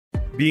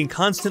Being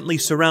constantly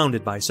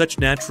surrounded by such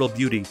natural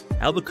beauty,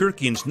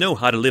 Albuquerqueans know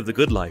how to live the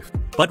good life.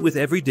 But with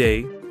every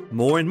day,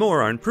 more and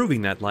more are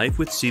improving that life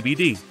with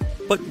CBD.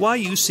 But why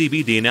use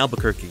CBD in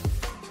Albuquerque?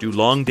 Do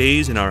long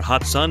days in our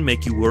hot sun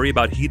make you worry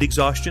about heat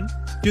exhaustion?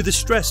 Do the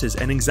stresses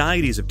and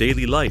anxieties of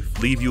daily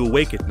life leave you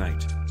awake at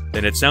night?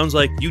 Then it sounds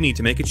like you need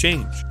to make a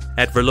change.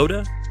 At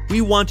Verloda,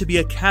 we want to be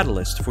a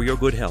catalyst for your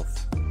good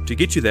health. To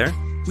get you there,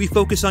 we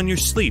focus on your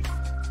sleep,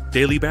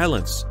 daily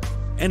balance,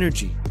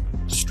 energy,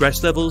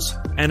 stress levels,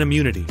 and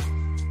immunity.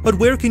 But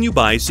where can you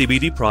buy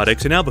CBD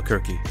products in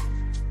Albuquerque?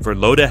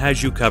 Verloda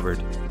has you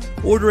covered.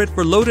 Order at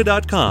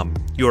verloda.com,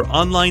 your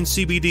online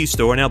CBD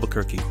store in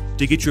Albuquerque,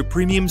 to get your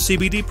premium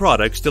CBD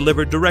products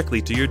delivered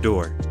directly to your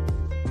door.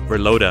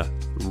 Verloda,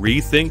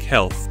 rethink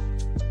health.